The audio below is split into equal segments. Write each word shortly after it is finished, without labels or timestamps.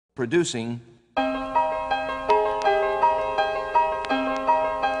producing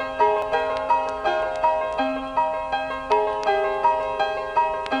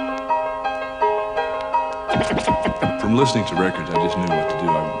From listening to records, I just knew what to do.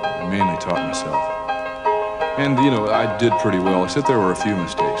 I mainly taught myself. And, you know, I did pretty well, except there were a few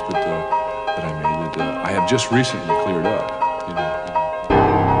mistakes that I made that I have just recently cleared up, you know.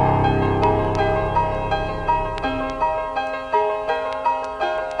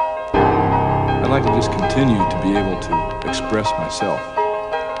 I'd like to just continue to be able to express myself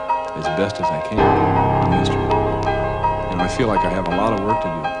as best as I can on the instrument. And I feel like I have a lot of work to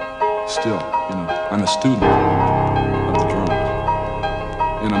do still, you know. I'm a student of the drums.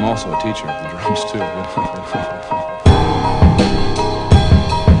 And I'm also a teacher of the drums too, you know.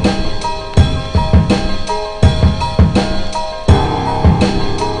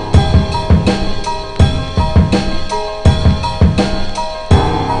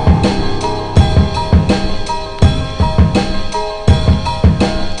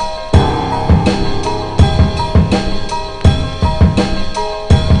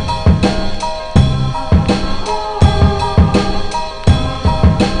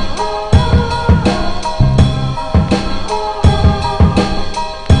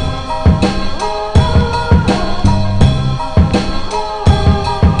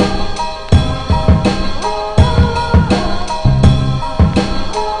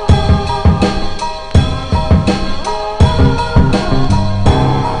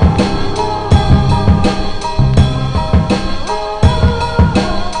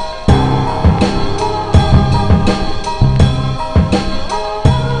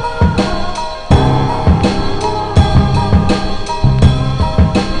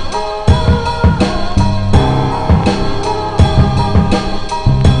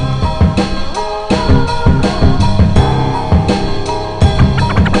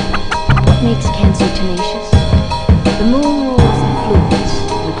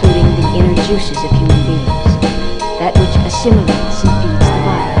 Juices of human beings, that which assimilates and feeds the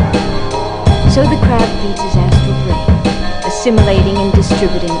body. So the crab feeds his astral brain, assimilating and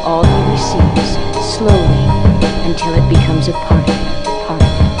distributing all he receives, slowly, until it becomes a part of him, part of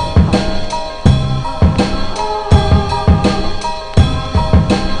him.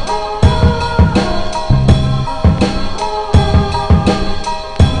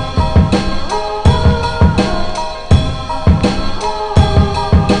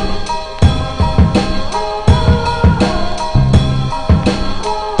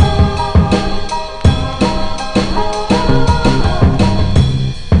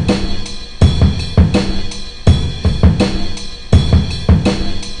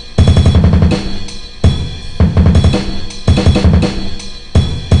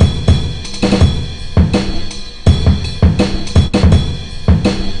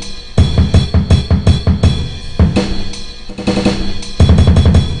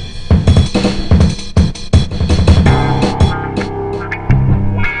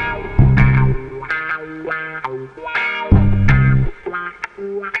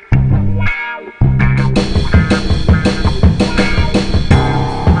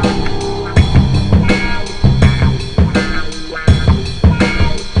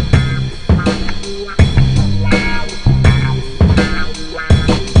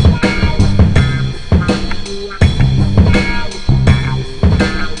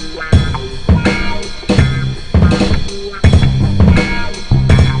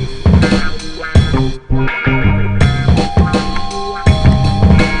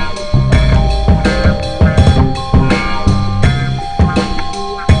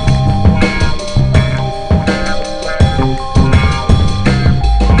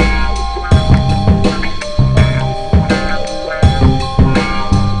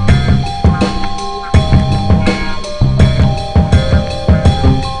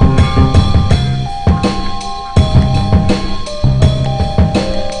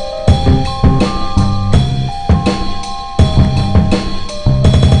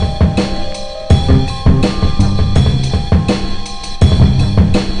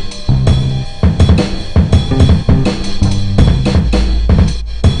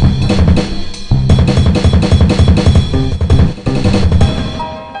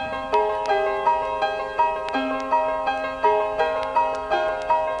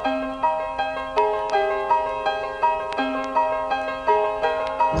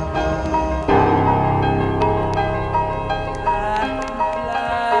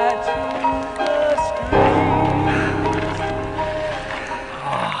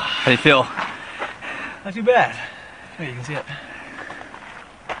 How do you feel? Not too bad. There, you can see it.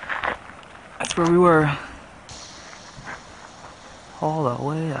 That's where we were all the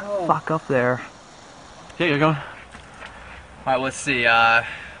way the fuck up there. Okay, you're going. Alright, let's see.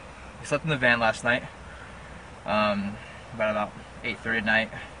 We slept in the van last night. About 8:30 at night.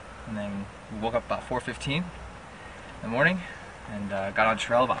 And then we woke up about 4:15 in the morning and got on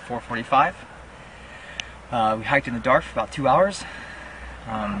trail about 4:45. We hiked in the dark for about 2 hours.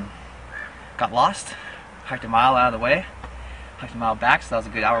 Got lost. Hiked a mile out of the way. Hiked a mile back, so that was a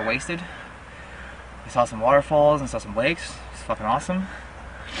good hour wasted. We saw some waterfalls and saw some lakes. It was fucking awesome.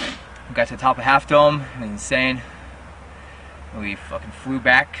 We got to the top of Half Dome. It was insane. We fucking flew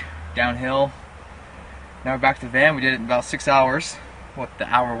back downhill. Now we're back to the van. We did it in about 6 hours. What the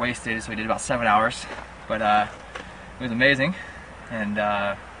hour wasted, so we did about 7 hours. But it was amazing. And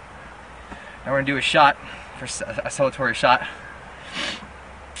now we're gonna do a shot, for a celebratory shot,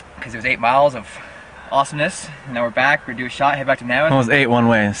 because it was 8 miles of awesomeness. And now we're back. We're gonna do a shot. Head back to Mammoth. It was 8 one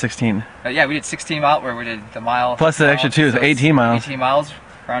way, 16. Yeah, we did 16 miles where we did the mile. Plus the extra 2, so 18 miles. 18 miles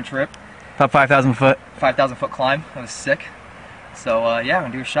round trip. About 5,000 foot. 5,000 foot climb. That was sick. So yeah, we're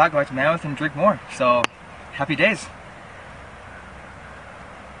gonna do a shot, go back to Mammoth, and drink more. So happy days.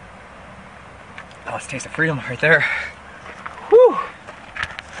 Oh, it's a taste of freedom right there. Whew.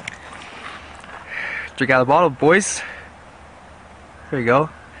 Drink out of the bottle, boys. There you go.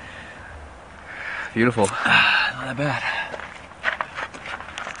 Beautiful. Not that bad.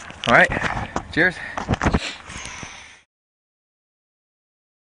 All right. Cheers.